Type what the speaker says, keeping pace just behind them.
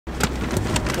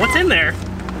What's in there?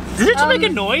 Did it just make a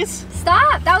noise?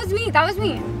 Stop! That was me. That was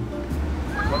me.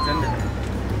 What's in there?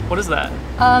 What is that?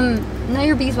 Know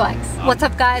your beeswax. What's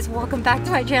up, guys? Welcome back to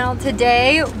my channel.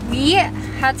 Today we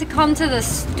had to come to the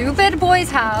stupid boy's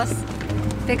house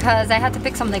because I had to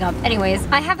pick something up. Anyways,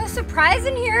 I have a surprise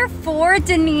in here for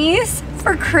Denise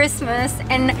for Christmas,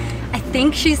 and I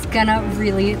think she's gonna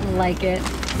really like it.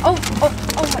 Oh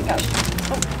my gosh.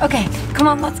 Oh, okay, come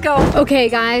on, let's go. Okay,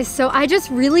 guys, so I just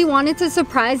really wanted to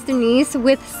surprise Denise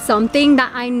with something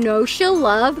that I know she'll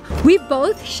love. We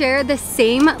both share the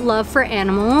same love for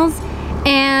animals,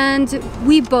 and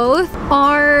we both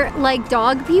are like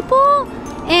dog people.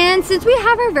 And since we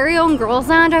have our very own girls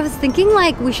land, I was thinking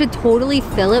like we should totally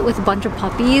fill it with a bunch of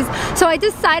puppies. So I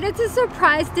decided to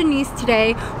surprise Denise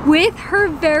today with her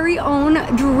very own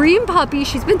dream puppy.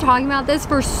 She's been talking about this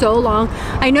for so long.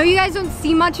 I know you guys don't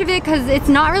see much of it because it's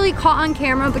not really caught on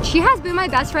camera, but she has been my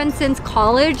best friend since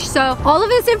college. So all of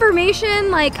this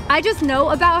information, like, I just know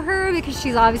about her because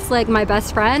she's obviously like my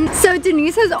best friend. So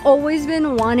Denise has always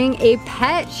been wanting a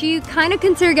pet. She kind of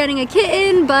considered getting a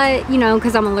kitten, but you know,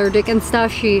 because I'm allergic and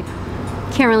stuff, she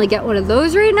can't really get one of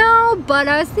those right now. But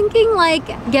I was thinking like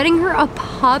getting her a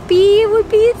puppy would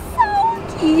be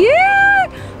so cute.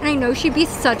 And I know she'd be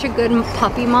such a good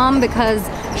puppy mom because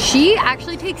she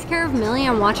actually takes care of Millie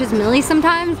and watches Millie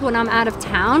sometimes when I'm out of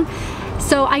town.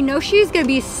 So I know she's gonna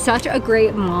be such a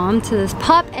great mom to this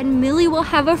pup, and Millie will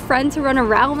have a friend to run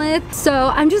around with. So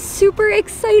I'm just super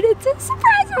excited to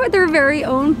surprise her with her very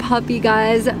own puppy,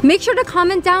 guys. Make sure to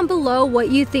comment down below what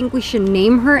you think we should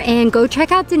name her, and go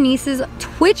check out Denise's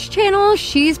Twitch channel.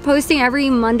 She's posting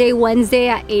every Monday, Wednesday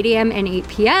at 8 AM and 8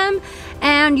 PM.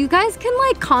 And you guys can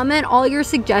like comment all your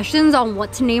suggestions on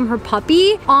what to name her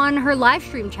puppy on her live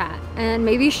stream chat. And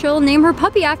maybe she'll name her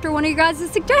puppy after one of your guys'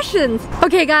 suggestions.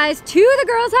 Okay guys, to the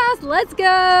girls' house, let's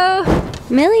go.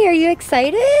 Millie, are you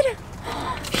excited?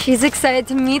 She's excited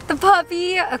to meet the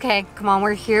puppy. Okay, come on,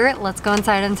 we're here. Let's go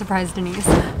inside and surprise Denise.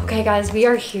 Okay guys, we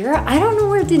are here. I don't know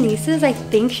where Denise is. I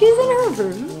think she's in her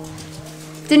room.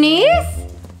 Denise?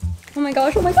 Oh my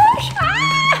gosh, oh my gosh. Ah!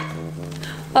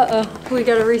 Uh-oh, we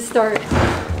gotta restart.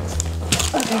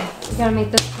 Okay, we gotta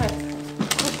make this quick.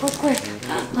 Quick.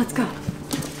 Let's go.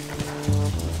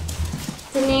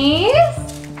 Denise?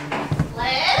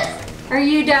 Liz? Are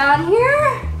you down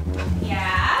here?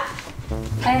 Yeah?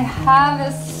 I have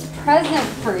a present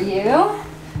for you.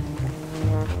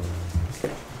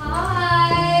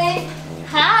 Hi.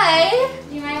 Hi.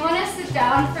 You might want to sit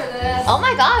down for this. Oh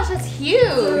my gosh, that's huge.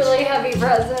 It's a really heavy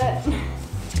present.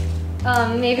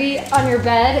 Maybe on your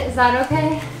bed, is that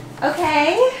okay?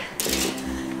 Okay.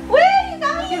 Woo, you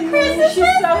got me a Christmas She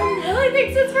present. really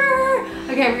thinks it's for her.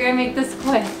 Okay, we're gonna make this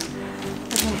quick.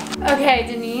 Okay,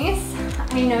 Denise,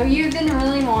 I know you've been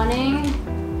really wanting.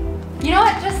 You know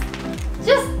what?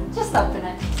 Just open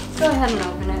it. Go ahead and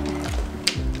open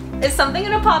it. Is something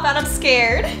gonna pop out? I'm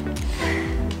scared.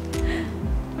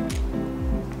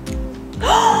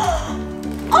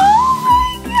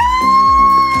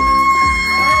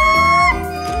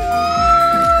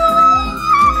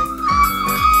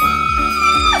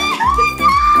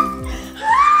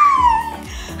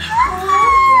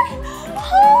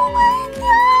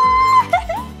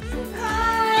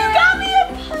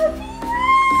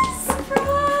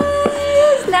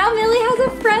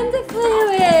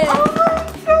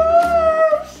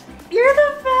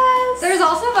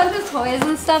 Toys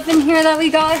and stuff in here that we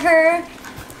got her.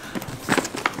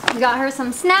 We got her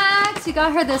some snacks. We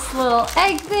got her this little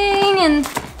egg thing and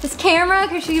this camera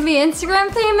because she can be Instagram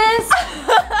famous.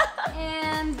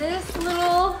 And this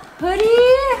little hoodie.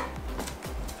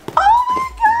 Oh my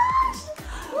gosh!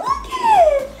 Look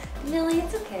at it! Millie,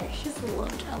 it's okay. She's a little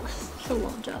jealous. She's a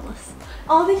little jealous.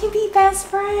 Oh, they can be best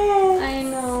friends. I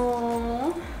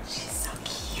know. She's so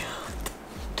cute.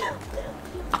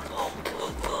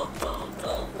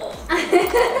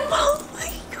 Oh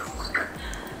my God.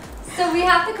 So we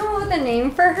have to come up with a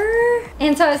name for her.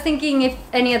 And so I was thinking if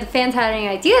any of the fans had any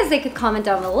ideas, they could comment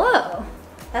down below.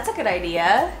 That's a good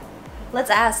idea. Let's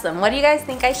ask them. What do you guys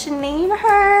think I should name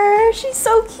her? She's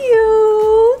so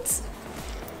cute.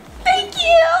 Thank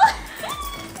you.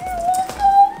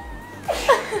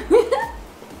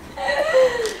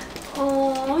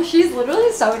 Oh, she's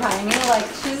literally so tiny. Like,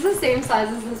 she's the same size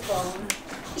as this phone.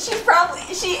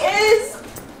 She is.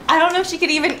 I don't know if she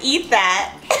could even eat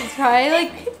that. She's probably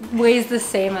like weighs the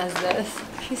same as this.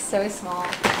 She's so small.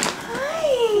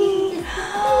 Hi.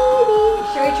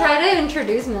 Should we try to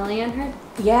introduce Millie and her?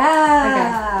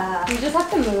 Yeah. Okay. We just have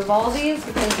to move all these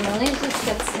because Millie just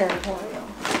gets territorial.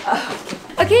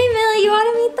 Okay, Millie, you want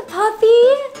to meet the puppy?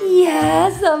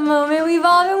 Yes, the moment we've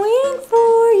all been waiting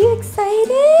for. You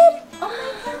excited? Oh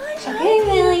my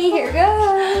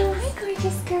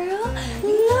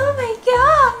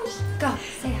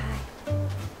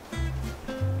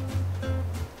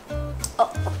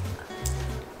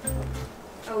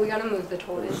the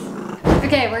toys.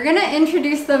 Okay, we're gonna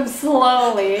introduce them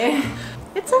slowly.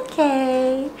 It's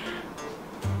okay.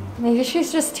 Maybe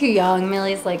she's just too young.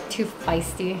 Millie's like too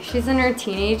feisty. She's in her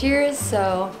teenage years,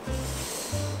 so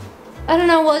I don't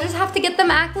know, we'll just have to get them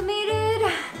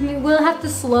acclimated. We'll have to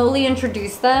slowly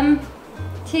introduce them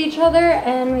to each other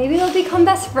and maybe they'll become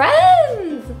best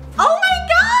friends. Oh my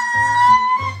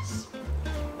gosh!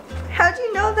 How'd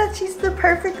you know that she's the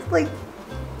perfect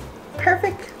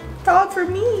dog for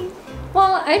me?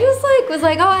 Well, I just was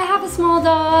like, oh, I have a small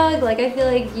dog. Like, I feel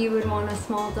like you would want a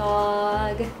small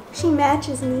dog. She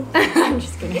matches me. I'm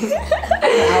just kidding. The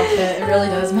outfit, it really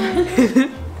does matter.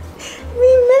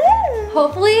 We met.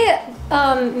 Hopefully,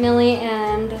 Millie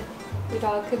and your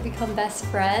dog could become best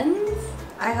friends.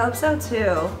 I hope so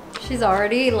too. She's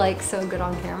already like so good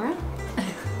on camera.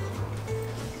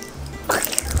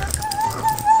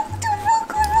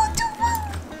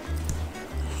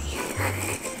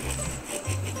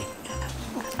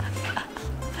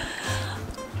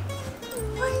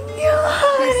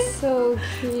 She's so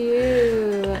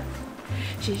cute.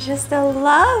 She's just a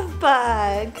love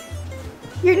bug.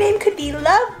 Your name could be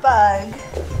Love Bug.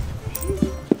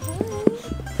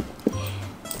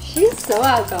 She's so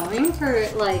outgoing for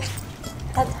like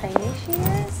How tiny she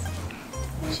is.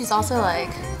 She's also like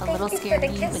a little you for the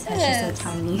scaredy because she's so kisses.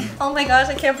 tiny. Oh my gosh,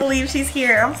 I can't believe she's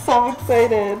here. I'm so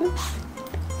excited.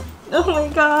 Oh my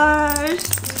gosh.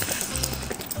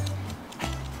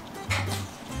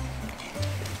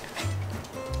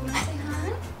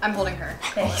 I'm holding her.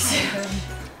 Thanks.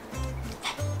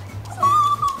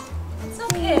 It's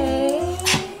okay.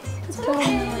 It's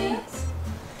okay.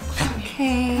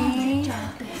 Okay.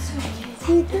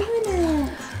 you're doing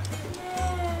it.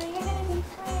 Yeah, you're gonna be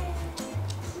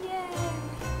friends.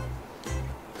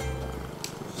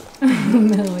 Yeah.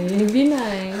 Millie, be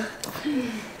nice.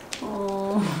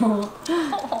 Oh,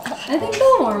 I think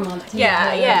they'll warm up to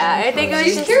Yeah, you. yeah. I think it was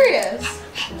She's just curious.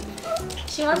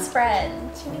 she wants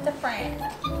friends. She needs a friend.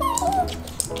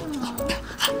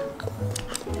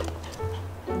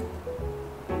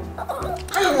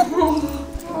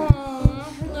 Aw,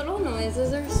 her little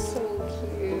noises are so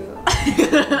cute.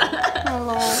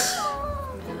 Hello.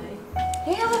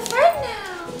 You have a friend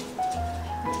now.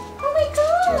 Oh my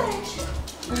gosh.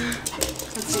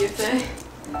 Let's see if they.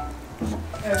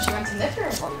 Oh, she went to nip her.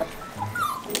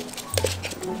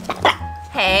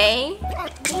 Hey,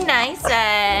 be nice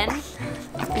then.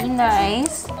 Be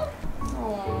nice.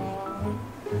 Aww.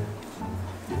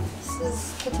 This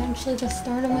is potentially the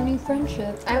start of a new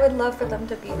friendship. I would love for them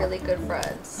to be really good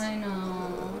friends. I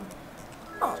know.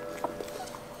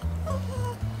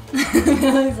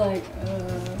 Millie's like,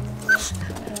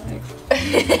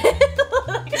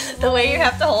 The way you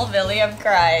have to hold Millie, I'm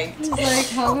crying. He's like,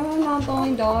 how come I'm not the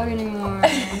only dog anymore?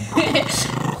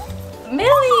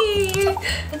 Millie!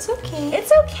 It's okay.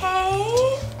 It's okay.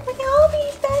 We can all be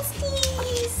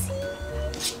besties.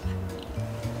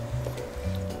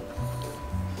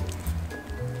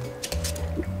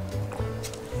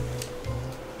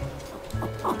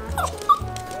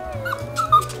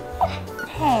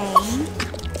 Hey.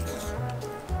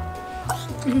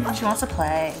 She wants to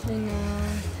play. I know.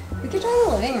 We could try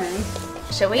the living room.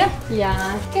 Should we?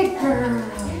 Yeah. Good girl.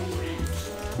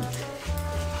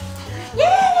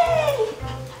 Yay!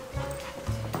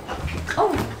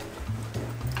 Oh.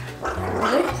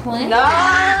 Are they playing?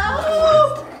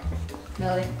 No!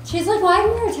 Millie. She's like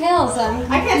wagging her tail, so I'm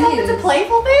confused. I can't tell if it's a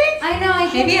playful thing. I know, I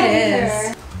can't Maybe it tell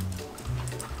is.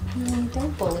 either.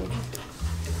 Don't bully her.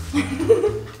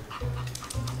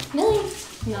 Millie.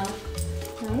 No.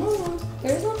 No, no, no.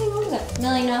 There's nothing wrong with it.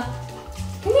 Millie, no.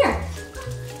 Come here.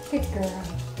 Good girl.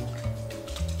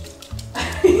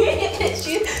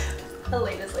 She,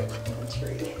 Elena's like,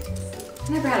 tree. I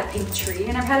never had a pink tree,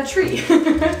 and I've had a tree.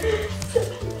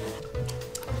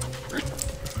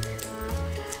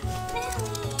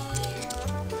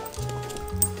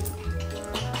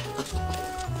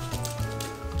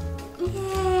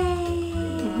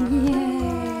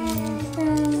 Yay.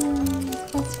 Friends.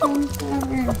 Best friends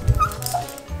ever.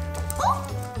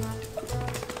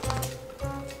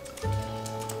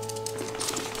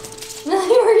 Millie,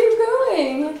 where are you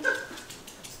going?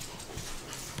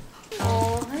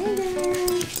 Oh, hi there.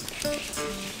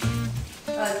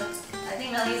 I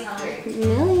think Millie's hungry.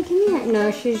 Millie, come here.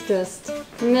 No, she's just...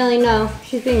 Millie, no.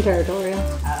 She's being territorial.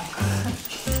 Oh.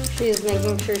 She is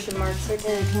making sure she marks her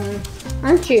territory.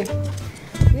 Aren't you?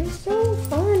 You're so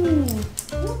funny.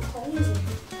 You're crazy.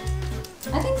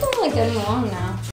 I think they're like getting along now.